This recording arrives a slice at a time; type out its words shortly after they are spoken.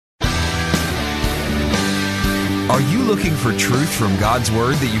Are you looking for truth from God's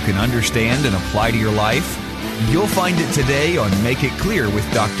Word that you can understand and apply to your life? You'll find it today on Make It Clear with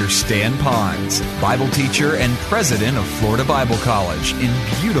Dr. Stan Ponz, Bible teacher and president of Florida Bible College in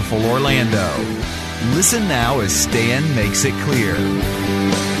beautiful Orlando. Listen now as Stan makes it clear.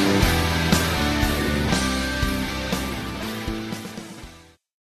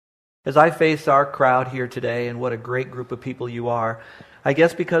 As I face our crowd here today, and what a great group of people you are, I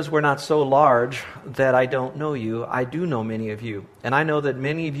guess because we're not so large that I don't know you, I do know many of you. And I know that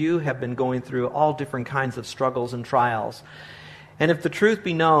many of you have been going through all different kinds of struggles and trials. And if the truth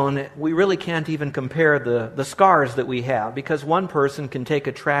be known, we really can't even compare the scars that we have, because one person can take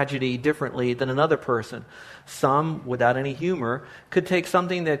a tragedy differently than another person. Some, without any humor, could take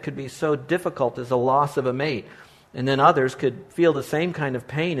something that could be so difficult as the loss of a mate. And then others could feel the same kind of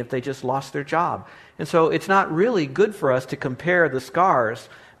pain if they just lost their job. And so it's not really good for us to compare the scars,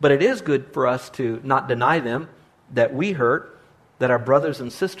 but it is good for us to not deny them, that we hurt, that our brothers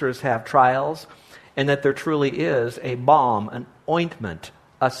and sisters have trials, and that there truly is a balm, an ointment,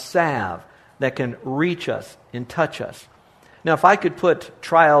 a salve that can reach us and touch us. Now, if I could put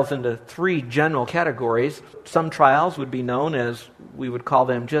trials into three general categories, some trials would be known as, we would call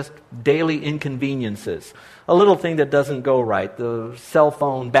them just daily inconveniences. A little thing that doesn't go right. The cell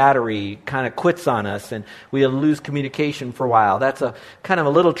phone battery kind of quits on us and we lose communication for a while. That's a kind of a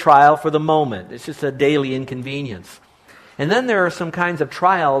little trial for the moment. It's just a daily inconvenience. And then there are some kinds of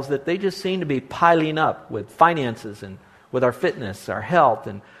trials that they just seem to be piling up with finances and with our fitness, our health,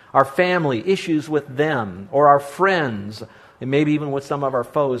 and our family, issues with them, or our friends, and maybe even with some of our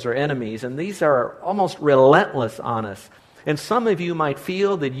foes or enemies. And these are almost relentless on us. And some of you might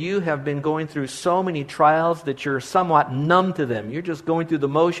feel that you have been going through so many trials that you're somewhat numb to them. You're just going through the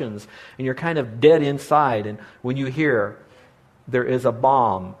motions, and you're kind of dead inside. And when you hear there is a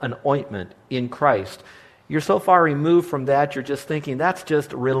balm, an ointment in Christ, you're so far removed from that, you're just thinking, that's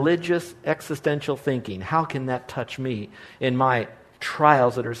just religious existential thinking. How can that touch me in my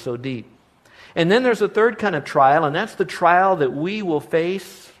trials that are so deep? And then there's a third kind of trial, and that's the trial that we will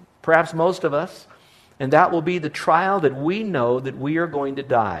face, perhaps most of us, and that will be the trial that we know that we are going to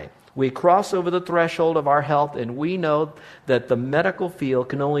die. We cross over the threshold of our health, and we know that the medical field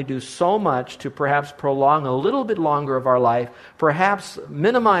can only do so much to perhaps prolong a little bit longer of our life, perhaps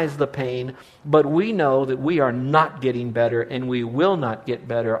minimize the pain, but we know that we are not getting better, and we will not get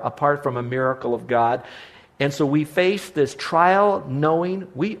better apart from a miracle of God. And so we face this trial knowing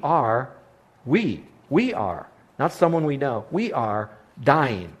we are, not someone we know, we are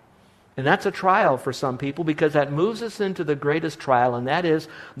dying. And that's a trial for some people, because that moves us into the greatest trial, and that is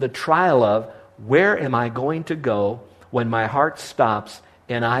the trial of, where am I going to go when my heart stops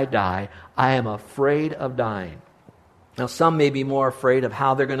and I die? I am afraid of dying. Now, some may be more afraid of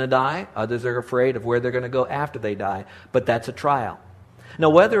how they're going to die. Others are afraid of where they're going to go after they die. But that's a trial. Now,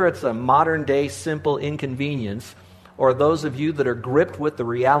 whether it's a modern-day simple inconvenience, or those of you that are gripped with the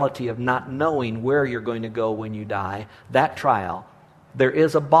reality of not knowing where you're going to go when you die, that trial, there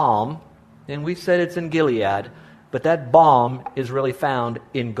is a balm, and we said it's in Gilead, but that balm is really found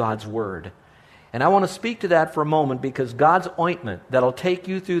in God's Word. And I want to speak to that for a moment, because God's ointment that'll take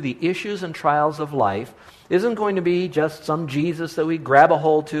you through the issues and trials of life isn't going to be just some Jesus that we grab a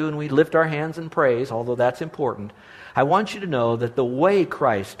hold to and we lift our hands in praise, although that's important. I want you to know that the way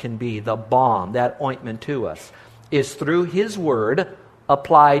Christ can be the balm, that ointment to us, is through His Word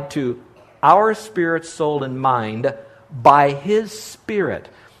applied to our spirit, soul, and mind by His Spirit.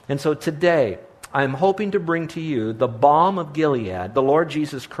 And so today, I'm hoping to bring to you the balm of Gilead, the Lord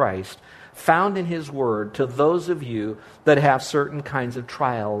Jesus Christ, found in His Word to those of you that have certain kinds of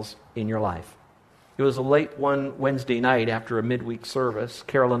trials in your life. It was a late one Wednesday night after a midweek service.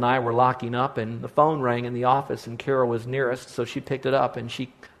 Carol and I were locking up, and the phone rang in the office, and Carol was nearest, so she picked it up, and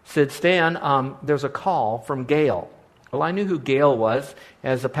she said, Stan, there's a call from Gail. Well, I knew who Gail was.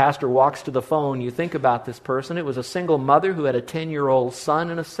 As a pastor walks to the phone, you think about this person. It was a single mother who had a 10-year-old son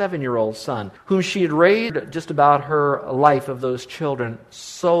and a 7-year-old son, whom she had raised just about her life of those children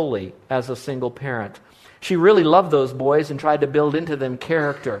solely as a single parent. She really loved those boys and tried to build into them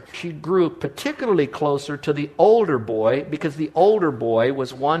character. She grew particularly closer to the older boy, because the older boy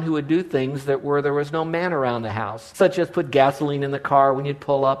was one who would do things that were there was no man around the house, such as put gasoline in the car when you'd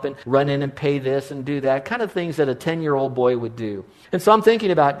pull up and run in and pay this and do that, kind of things that a 10-year-old boy would do. And so I'm thinking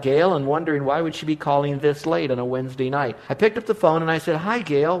about Gail and wondering, why would she be calling this late on a Wednesday night? I picked up the phone and I said, "Hi,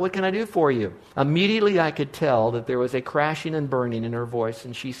 Gail, what can I do for you?" Immediately I could tell that there was a crashing and burning in her voice,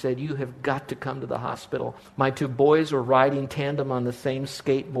 and she said, "You have got to come to the hospital. miracle. My two boys were riding tandem on the same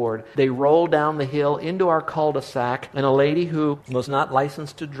skateboard. They rolled down the hill into our cul-de-sac, and a lady who was not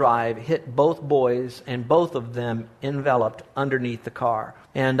licensed to drive hit both boys, and both of them enveloped underneath the car.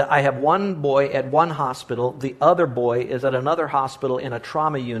 And I have one boy at one hospital. The other boy is at another hospital in a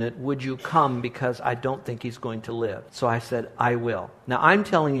trauma unit. Would you come? Because I don't think he's going to live. So I said, I will. Now, I'm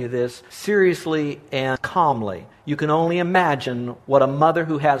telling you this seriously and calmly. You can only imagine what a mother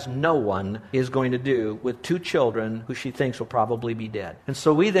who has no one is going to do with two children who she thinks will probably be dead. And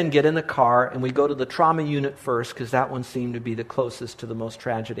so we then get in the car and we go to the trauma unit first, because that one seemed to be the closest to the most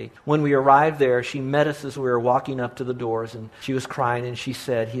tragedy. When we arrived there, she met us as we were walking up to the doors, and she was crying, and she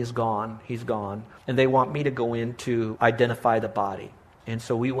said, he is gone, he's gone. And they want me to go in to identify the body. And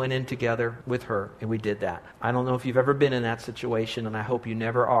so we went in together with her, and we did that. I don't know if you've ever been in that situation, and I hope you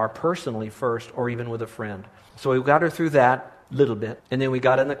never are, personally first, or even with a friend. So we got her through that little bit, and then we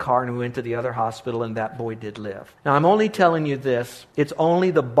got in the car and we went to the other hospital, and that boy did live. Now, I'm only telling you this. It's only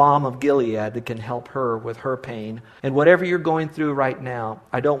the balm of Gilead that can help her with her pain. And whatever you're going through right now,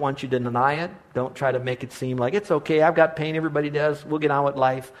 I don't want you to deny it. Don't try to make it seem like it's okay. I've got pain. Everybody does. We'll get on with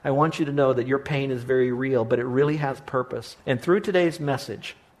life. I want you to know that your pain is very real, but it really has purpose. And through today's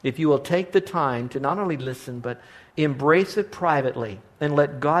message, if you will take the time to not only listen, but embrace it privately and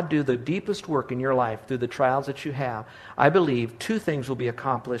let God do the deepest work in your life through the trials that you have, I believe two things will be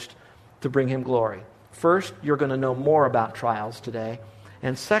accomplished to bring Him glory. First, you're going to know more about trials today.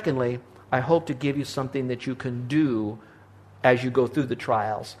 And secondly, I hope to give you something that you can do as you go through the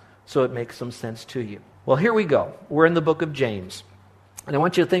trials so it makes some sense to you. Well, here we go. We're in the book of James. And I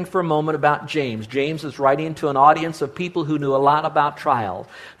want you to think for a moment about James. James is writing to an audience of people who knew a lot about trials.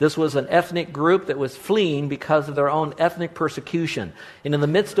 This was an ethnic group that was fleeing because of their own ethnic persecution. And in the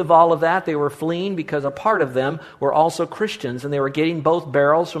midst of all of that, they were fleeing because a part of them were also Christians, and they were getting both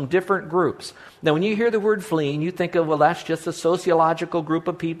barrels from different groups. Now, when you hear the word fleeing, you think of, well, that's just a sociological group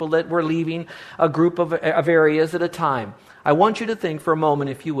of people that were leaving a group of areas at a time. I want you to think for a moment,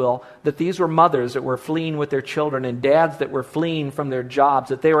 if you will, that these were mothers that were fleeing with their children and dads that were fleeing from their jobs,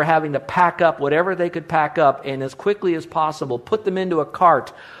 that they were having to pack up whatever they could pack up and as quickly as possible put them into a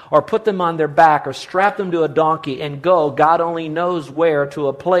cart or put them on their back or strap them to a donkey and go, God only knows where, to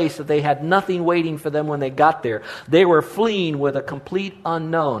a place that they had nothing waiting for them when they got there. They were fleeing with a complete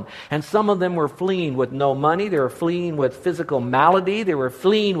unknown. And some of them were fleeing with no money. They were fleeing with physical malady. They were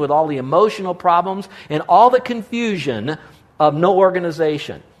fleeing with all the emotional problems and all the confusion of no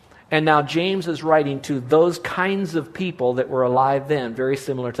organization. And now James is writing to those kinds of people that were alive then, very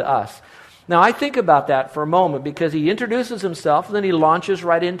similar to us. Now I think about that for a moment because he introduces himself and then he launches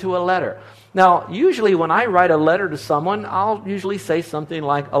right into a letter. Now usually when I write a letter to someone, I'll usually say something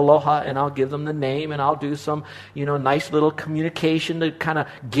like aloha, and I'll give them the name, and I'll do some, nice little communication to kind of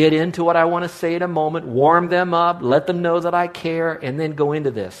get into what I want to say in a moment, warm them up, let them know that I care, and then go into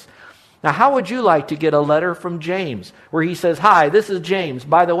this. Now, how would you like to get a letter from James where he says, hi, this is James.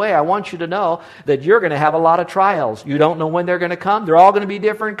 By the way, I want you to know that you're going to have a lot of trials. You don't know when they're going to come. They're all going to be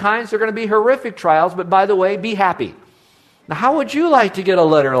different kinds. They're going to be horrific trials. But by the way, be happy. Now, how would you like to get a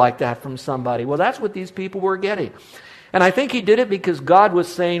letter like that from somebody? Well, that's what these people were getting. And I think he did it because God was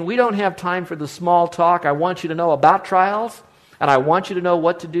saying, we don't have time for the small talk. I want you to know about trials, and I want you to know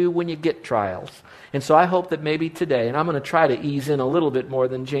what to do when you get trials. And so I hope that maybe today, and I'm going to try to ease in a little bit more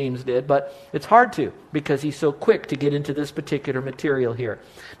than James did, but it's hard to because he's so quick to get into this particular material here.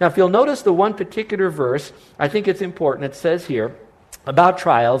 Now, if you'll notice the one particular verse, I think it's important. It says here about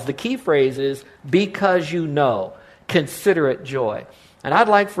trials, the key phrase is, because you know, consider it joy. And I'd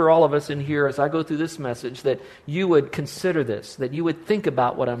like for all of us in here, as I go through this message, that you would consider this, that you would think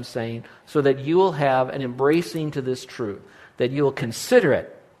about what I'm saying, so that you will have an embracing to this truth, that you will consider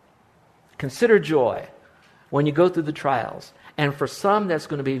it. Consider joy when you go through the trials. And for some, that's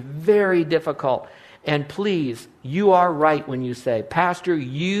going to be very difficult. And please, you are right when you say, Pastor,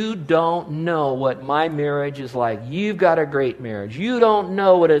 you don't know what my marriage is like. You've got a great marriage. You don't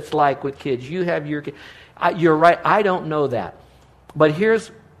know what it's like with kids. You have your kids. You're right. I don't know that. But here's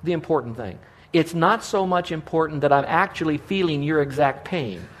the important thing. It's not so much important that I'm actually feeling your exact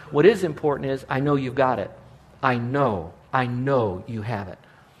pain. What is important is I know you've got it. I know you have it.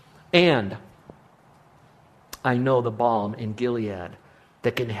 And I know the balm in Gilead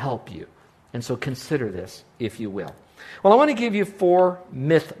that can help you. And so consider this, if you will. Well, I want to give you 4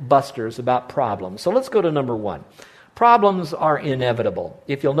 myth busters about problems. So let's go to number 1. Problems are inevitable.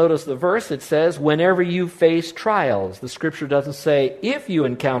 If you'll notice the verse, it says, whenever you face trials. The scripture doesn't say, if you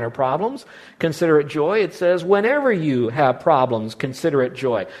encounter problems, consider it joy. It says, whenever you have problems, consider it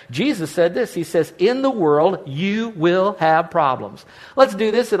joy. Jesus said this. He says, in the world, you will have problems. Let's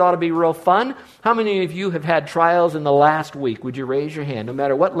do this. It ought to be real fun. How many of you have had trials in the last week? Would you raise your hand? No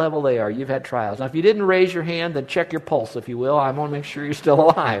matter what level they are, you've had trials. Now, if you didn't raise your hand, then check your pulse, if you will. I want to make sure you're still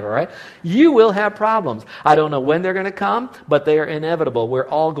alive, all right? You will have problems. I don't know when they're going to come, but they are inevitable. We're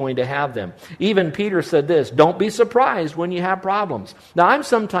all going to have them. Even Peter said this, don't be surprised when you have problems. Now, I'm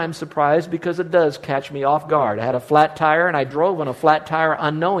sometimes surprised because it does catch me off guard. I had a flat tire, and I drove on a flat tire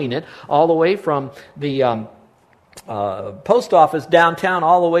unknowing it all the way from the post office downtown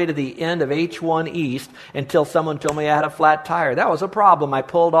all the way to the end of H1 East until someone told me I had a flat tire. That was a problem. I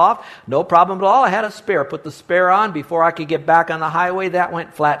pulled off. No problem at all. I had a spare. Put the spare on. Before I could get back on the highway, that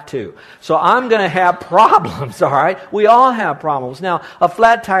went flat too. So I'm going to have problems, all right? We all have problems. Now, a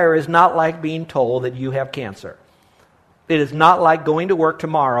flat tire is not like being told that you have cancer. It is not like going to work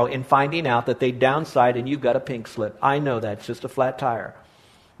tomorrow and finding out that they downside and you've got a pink slip. I know that. It's just a flat tire.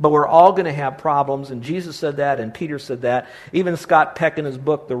 But we're all going to have problems, and Jesus said that, and Peter said that. Even Scott Peck in his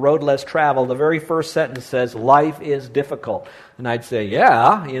book, The Road Less Traveled, the very first sentence says, life is difficult. And I'd say,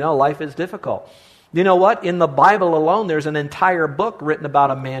 yeah, life is difficult. You know what? In the Bible alone, there's an entire book written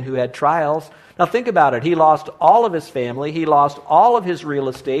about a man who had trials. Now think about it. He lost all of his family. He lost all of his real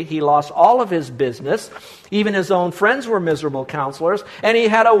estate. He lost all of his business. Even his own friends were miserable counselors. And he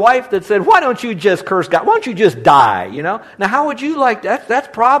had a wife that said, why don't you just curse God? Why don't you just die? Now how would you like that? That's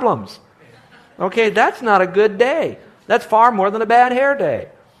problems. Okay, that's not a good day. That's far more than a bad hair day.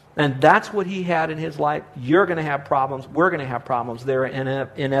 And that's what he had in his life. You're going to have problems. We're going to have problems. They're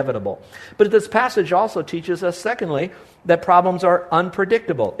inevitable. But this passage also teaches us, secondly, that problems are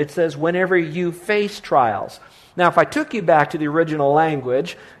unpredictable. It says, whenever you face trials. Now, if I took you back to the original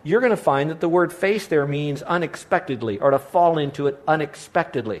language, you're going to find that the word face there means unexpectedly, or to fall into it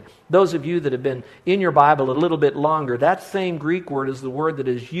unexpectedly. Those of you that have been in your Bible a little bit longer, that same Greek word is the word that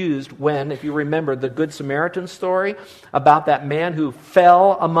is used when, if you remember the Good Samaritan story about that man who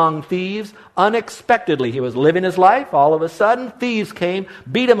fell among thieves unexpectedly. He was living his life. All of a sudden, thieves came,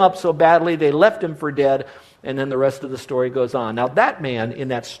 beat him up so badly, they left him for dead, and then the rest of the story goes on. Now, that man in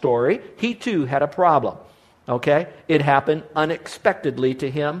that story, he too had a problem. Okay? It happened unexpectedly to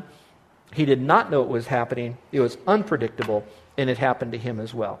him. He did not know it was happening. It was unpredictable, and it happened to him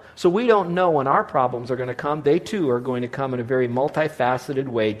as well. So we don't know when our problems are going to come. They too are going to come in a very multifaceted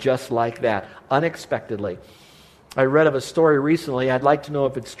way, just like that, unexpectedly. I read of a story recently. I'd like to know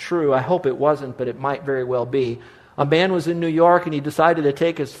if it's true. I hope it wasn't, but it might very well be. A man was in New York, and he decided to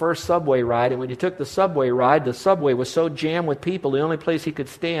take his first subway ride. And when he took the subway ride, the subway was so jammed with people, the only place he could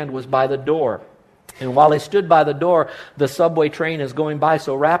stand was by the door. And while he stood by the door, the subway train is going by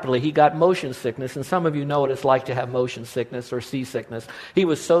so rapidly, he got motion sickness. And some of you know what it's like to have motion sickness or seasickness. He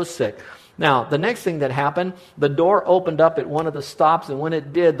was so sick. Now, the next thing that happened, the door opened up at one of the stops, and when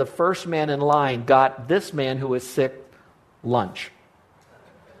it did, the first man in line got this man who was sick lunch.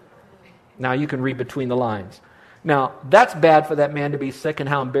 Now, you can read between the lines. Now, that's bad for that man to be sick and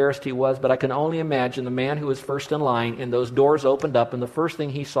how embarrassed he was, but I can only imagine the man who was first in line, and those doors opened up, and the first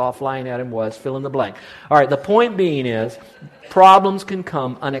thing he saw flying at him was fill in the blank. All right, the point being is, problems can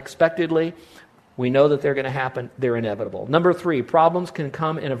come unexpectedly. We know that they're going to happen. They're inevitable. Number 3, problems can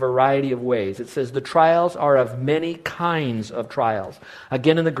come in a variety of ways. It says the trials are of many kinds of trials.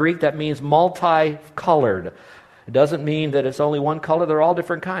 Again, in the Greek, that means multicolored. It doesn't mean that it's only one color. They're all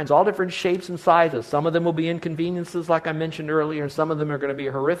different kinds, all different shapes and sizes. Some of them will be inconveniences, like I mentioned earlier, and some of them are going to be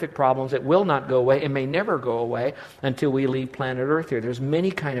horrific problems that will not go away and may never go away until we leave planet Earth here. There's many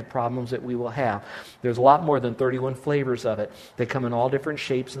kind of problems that we will have. There's a lot more than 31 flavors of it. They come in all different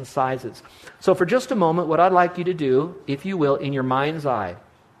shapes and sizes. So for just a moment, what I'd like you to do, if you will, in your mind's eye,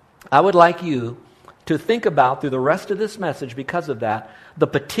 I would like you to think about through the rest of this message, because of that, the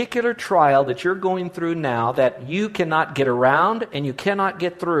particular trial that you're going through now that you cannot get around and you cannot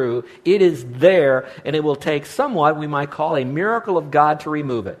get through. It is there, and it will take somewhat we might call a miracle of God to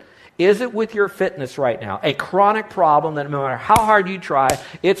remove it. Is it with your fitness right now? A chronic problem that no matter how hard you try,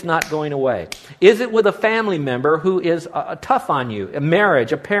 it's not going away. Is it with a family member who is tough on you? A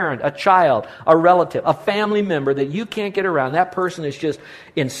marriage, a parent, a child, a relative, a family member that you can't get around. That person is just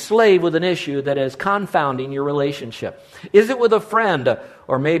enslaved with an issue that is confounding your relationship. Is it with a friend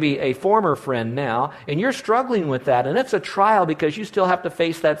or maybe a former friend now, and you're struggling with that, and it's a trial because you still have to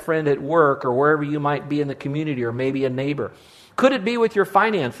face that friend at work or wherever you might be in the community or maybe a neighbor? Could it be with your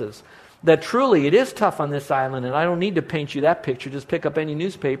finances? that truly it is tough on this island, and I don't need to paint you that picture. Just pick up any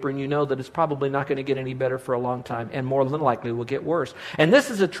newspaper and you know that it's probably not going to get any better for a long time, and more than likely will get worse. And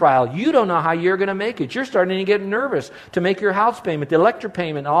this is a trial. You don't know how you're going to make it. You're starting to get nervous to make your house payment, the electric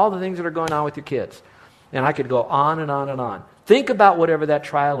payment, all the things that are going on with your kids. And I could go on and on and on. Think about whatever that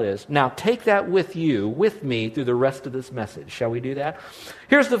trial is. Now take that with you, with me, through the rest of this message. Shall we do that?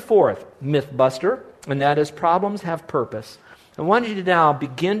 Here's the fourth myth buster, and that is problems have purpose. I want you to now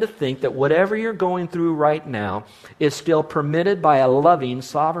begin to think that whatever you're going through right now is still permitted by a loving,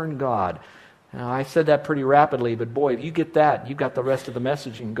 sovereign God. Now, I said that pretty rapidly, but boy, if you get that, you've got the rest of the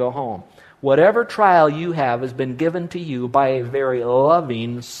message and go home. Whatever trial you have has been given to you by a very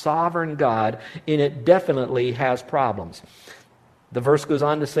loving, sovereign God, and it definitely has problems. The verse goes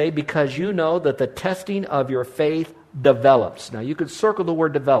on to say, because you know that the testing of your faith develops. Now, you could circle the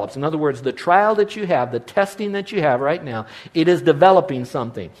word develops. In other words, the trial that you have, the testing that you have right now, it is developing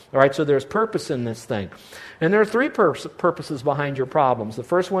something. All right, so there's purpose in this thing. And there are three purposes behind your problems. The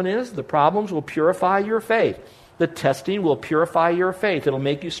first one is the problems will purify your faith. The testing will purify your faith. It'll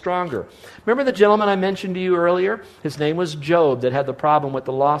make you stronger. Remember the gentleman I mentioned to you earlier? His name was Job, that had the problem with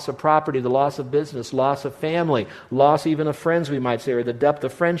the loss of property, the loss of business, loss of family, loss even of friends, we might say, or the depth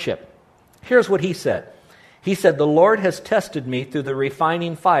of friendship. Here's what he said. He said, the Lord has tested me through the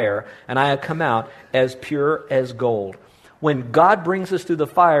refining fire, and I have come out as pure as gold. When God brings us through the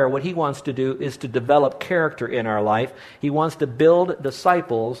fire, what He wants to do is to develop character in our life. He wants to build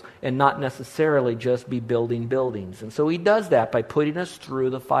disciples and not necessarily just be building buildings. And so He does that by putting us through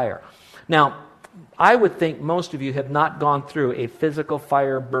the fire. Now, I would think most of you have not gone through a physical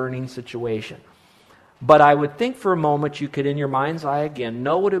fire burning situation. But I would think for a moment you could, in your mind's eye again,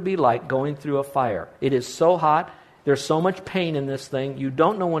 know what it would be like going through a fire. It is so hot. There's so much pain in this thing. You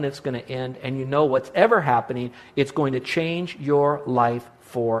don't know when it's going to end, and you know what's ever happening, it's going to change your life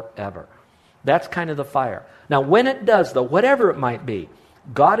forever. That's kind of the fire. Now, when it does, though, whatever it might be,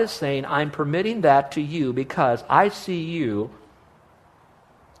 God is saying, I'm permitting that to you because I see you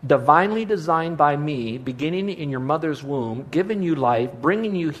divinely designed by me, beginning in your mother's womb, giving you life,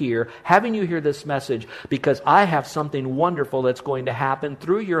 bringing you here, having you hear this message, because I have something wonderful that's going to happen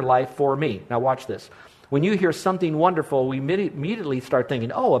through your life for me. Now watch this. When you hear something wonderful, we immediately start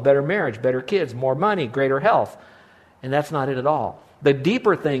thinking, oh, a better marriage, better kids, more money, greater health. And that's not it at all. The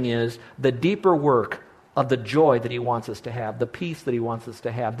deeper thing is the deeper work of the joy that He wants us to have, the peace that He wants us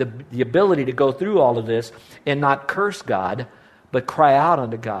to have, the ability to go through all of this and not curse God, but cry out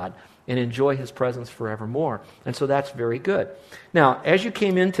unto God and enjoy His presence forevermore. And so that's very good. Now, as you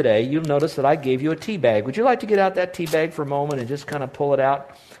came in today, you'll notice that I gave you a tea bag. Would you like to get out that tea bag for a moment and just kind of pull it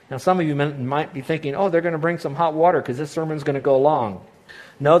out? Now, some of you might be thinking, oh, they're going to bring some hot water because this sermon's going to go long.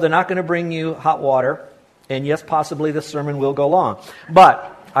 No, they're not going to bring you hot water. And yes, possibly this sermon will go long.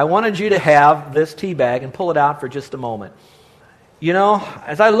 But I wanted you to have this tea bag and pull it out for just a moment. You know,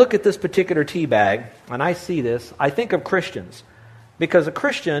 as I look at this particular tea bag and I see this, I think of Christians. Because a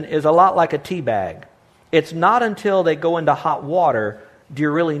Christian is a lot like a tea bag. It's not until they go into hot water do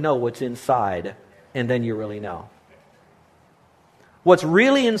you really know what's inside, and then you really know. What's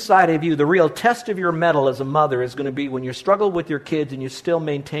really inside of you, the real test of your mettle as a mother, is going to be when you struggle with your kids and you still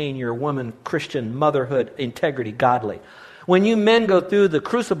maintain your woman, Christian, motherhood, integrity, godly. When you men go through the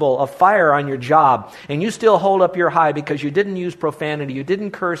crucible of fire on your job and you still hold up your high because you didn't use profanity, you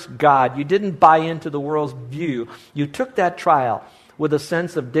didn't curse God, you didn't buy into the world's view, you took that trial with a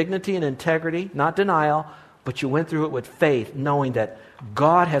sense of dignity and integrity, not denial, but you went through it with faith, knowing that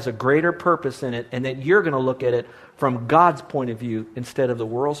God has a greater purpose in it and that you're going to look at it from God's point of view instead of the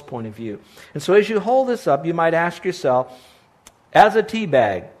world's point of view. And so as you hold this up, you might ask yourself, as a tea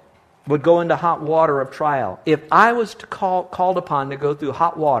bag would go into hot water of trial, if I was called upon to go through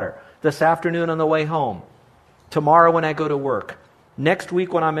hot water this afternoon on the way home, tomorrow when I go to work, next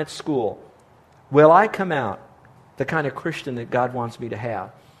week when I'm at school, will I come out the kind of Christian that God wants me to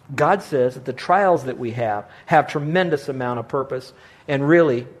have? God says that the trials that we have tremendous amount of purpose, and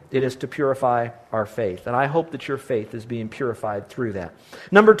really it is to purify our faith. And I hope that your faith is being purified through that.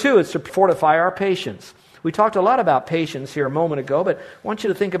 Number 2 is to fortify our patience. We talked a lot about patience here a moment ago, but I want you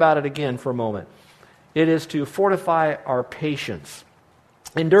to think about it again for a moment. It is to fortify our patience.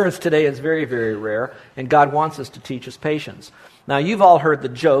 Endurance today is very, very rare, and God wants us to teach us patience. Now, you've all heard the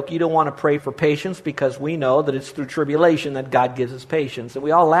joke, you don't want to pray for patience because we know that it's through tribulation that God gives us patience. And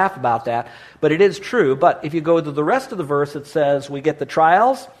we all laugh about that, but it is true. But if you go to the rest of the verse, it says we get the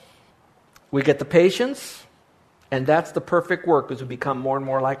trials, we get the patience, and that's the perfect work as we become more and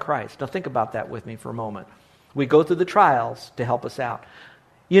more like Christ. Now, think about that with me for a moment. We go through the trials to help us out.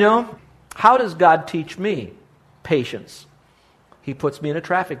 You know, how does God teach me patience? He puts me in a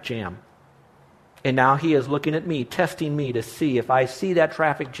traffic jam. And now He is looking at me, testing me to see if I see that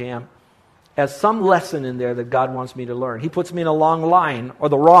traffic jam as some lesson in there that God wants me to learn. He puts me in a long line, or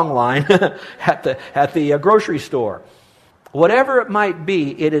the wrong line, at the grocery store. Whatever it might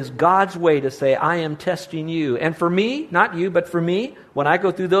be, it is God's way to say, I am testing you. And for me, not you, but for me, when I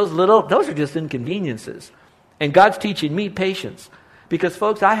go through those are just inconveniences. And God's teaching me patience. Because,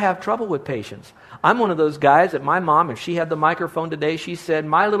 folks, I have trouble with patience. I'm one of those guys that my mom, if she had the microphone today, she said,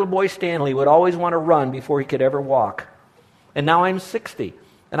 my little boy Stanley would always want to run before he could ever walk. And now I'm 60.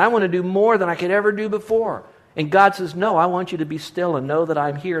 And I want to do more than I could ever do before. And God says, no, I want you to be still and know that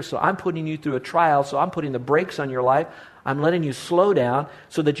I'm here. So I'm putting you through a trial. So I'm putting the brakes on your life. I'm letting you slow down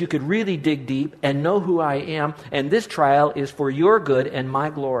so that you could really dig deep and know who I am. And this trial is for your good and my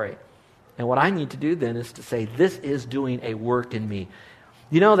glory. And what I need to do then is to say, this is doing a work in me.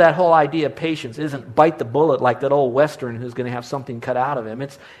 You know, that whole idea of patience isn't bite the bullet like that old Western who's going to have something cut out of him.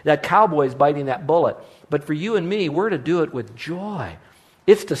 It's that cowboy's biting that bullet. But for you and me, we're to do it with joy.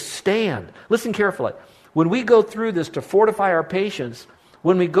 It's to stand. Listen carefully. When we go through this to fortify our patience,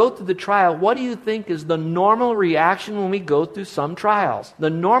 when we go through the trial, what do you think is the normal reaction when we go through some trials? The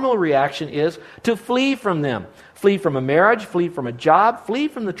normal reaction is to flee from them. Flee from a marriage, flee from a job, flee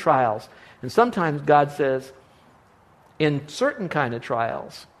from the trials. And sometimes God says, in certain kind of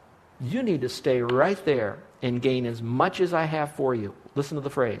trials, you need to stay right there and gain as much as I have for you. Listen to the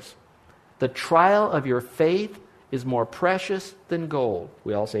phrase. The trial of your faith is more precious than gold.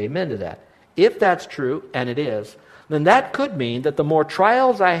 We all say amen to that. If that's true, and it is, then that could mean that the more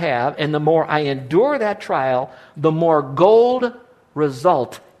trials I have and the more I endure that trial, the more gold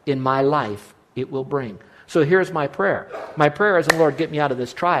result in my life it will bring. So here's my prayer. My prayer isn't, Lord, get me out of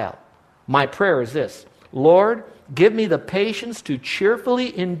this trial. My prayer is this. Lord, give me the patience to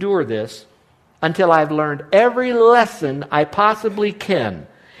cheerfully endure this until I've learned every lesson I possibly can.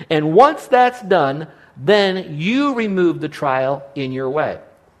 And once that's done, then you remove the trial in your way.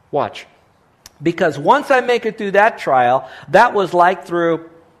 Watch. Because once I make it through that trial, that was like through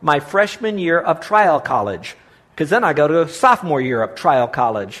my freshman year of trial college. Because then I go to a sophomore year of trial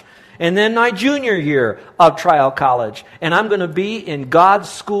college. And then my junior year of trial college. And I'm going to be in God's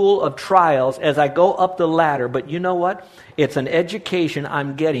school of trials as I go up the ladder. But you know what? It's an education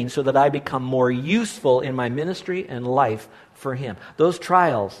I'm getting so that I become more useful in my ministry and life for Him. Those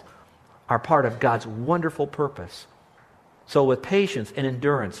trials are part of God's wonderful purpose. So with patience and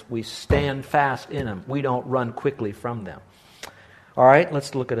endurance, we stand fast in them. We don't run quickly from them. All right,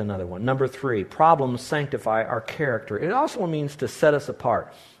 let's look at another one. Number 3, problems sanctify our character. It also means to set us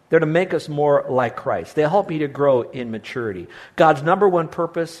apart. They're to make us more like Christ. They help me to grow in maturity. God's number one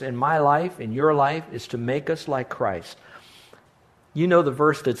purpose in my life, in your life, is to make us like Christ. You know the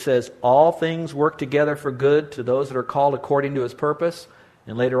verse that says, all things work together for good to those that are called according to His purpose.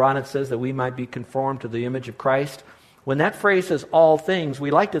 And later on it says that we might be conformed to the image of Christ. When that phrase says all things, we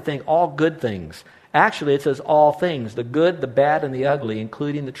like to think all good things. Actually, it says all things. The good, the bad, and the ugly,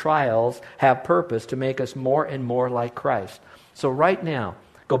 including the trials, have purpose to make us more and more like Christ. So right now,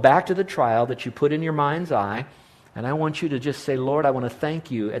 go back to the trial that you put in your mind's eye, and I want you to just say, Lord, I want to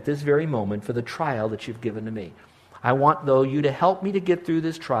thank you at this very moment for the trial that you've given to me. I want, though, you to help me to get through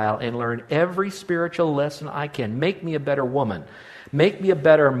this trial and learn every spiritual lesson I can. Make me a better woman. Make me a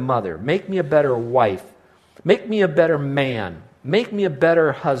better mother. Make me a better wife. Make me a better man. Make me a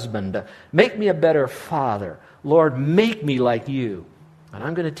better husband. Make me a better father. Lord, make me like you. And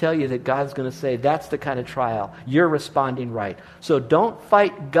I'm going to tell you that God's going to say, that's the kind of trial. You're responding right. So don't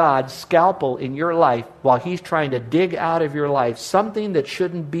fight God's scalpel in your life while He's trying to dig out of your life something that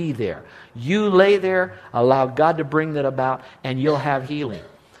shouldn't be there. You lay there, allow God to bring that about, and you'll have healing.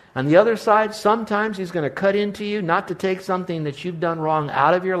 On the other side, sometimes He's going to cut into you, not to take something that you've done wrong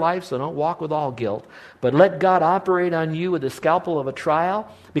out of your life, so don't walk with all guilt. But let God operate on you with the scalpel of a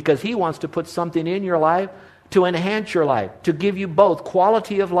trial, because He wants to put something in your life to enhance your life, to give you both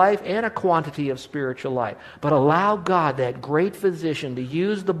quality of life and a quantity of spiritual life. But allow God, that great physician, to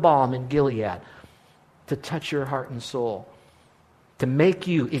use the balm in Gilead to touch your heart and soul, to make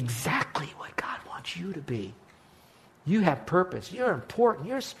you exactly what God wants you to be. You have purpose. You're important.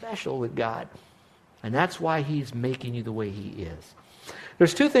 You're special with God. And that's why He's making you the way He is.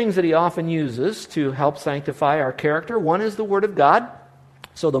 There's 2 things that He often uses to help sanctify our character. One is the Word of God.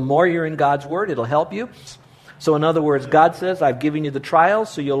 So the more you're in God's Word, it'll help you. So in other words, God says, I've given you the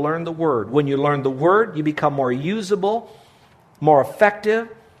trials, so you'll learn the Word. When you learn the Word, you become more usable, more effective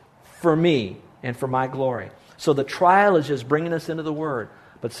for me and for my glory. So the trial is just bringing us into the Word.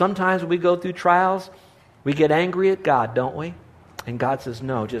 But sometimes when we go through trials, we get angry at God, don't we? And God says,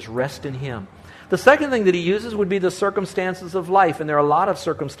 no, just rest in Him. The second thing that he uses would be the circumstances of life. And there are a lot of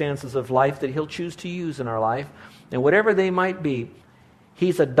circumstances of life that he'll choose to use in our life. And whatever they might be,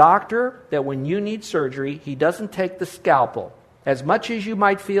 he's a doctor that when you need surgery, he doesn't take the scalpel. As much as you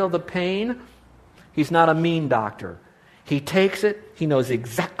might feel the pain, he's not a mean doctor. He takes it, he knows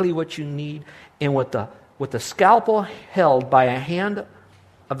exactly what you need, and with the scalpel held by a hand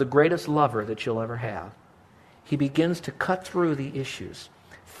of the greatest lover that you'll ever have, he begins to cut through the issues,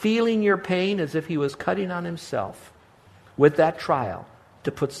 feeling your pain as if he was cutting on himself with that trial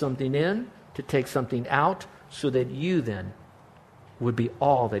to put something in, to take something out, so that you then would be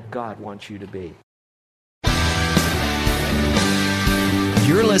all that God wants you to be.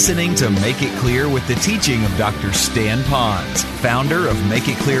 You're listening to Make It Clear with the teaching of Dr. Stan Ponz, founder of Make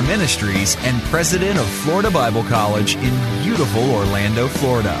It Clear Ministries and president of Florida Bible College in beautiful Orlando,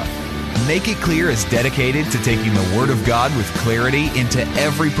 Florida. Make It Clear is dedicated to taking the Word of God with clarity into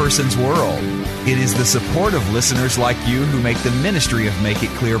every person's world. It is the support of listeners like you who make the ministry of Make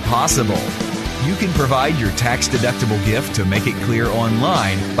It Clear possible. You can provide your tax-deductible gift to Make It Clear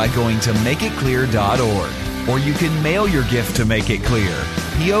online by going to makeitclear.org. Or you can mail your gift to Make It Clear,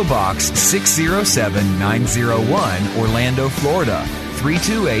 P.O. Box 607901, Orlando, Florida,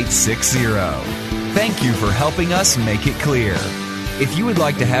 32860. Thank you for helping us make it clear. If you would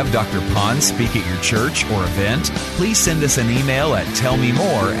like to have Dr. Ponz speak at your church or event, please send us an email at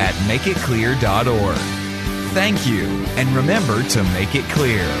tellmemore@makeitclear.org. Thank you, and remember to make it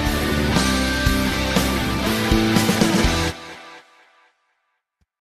clear.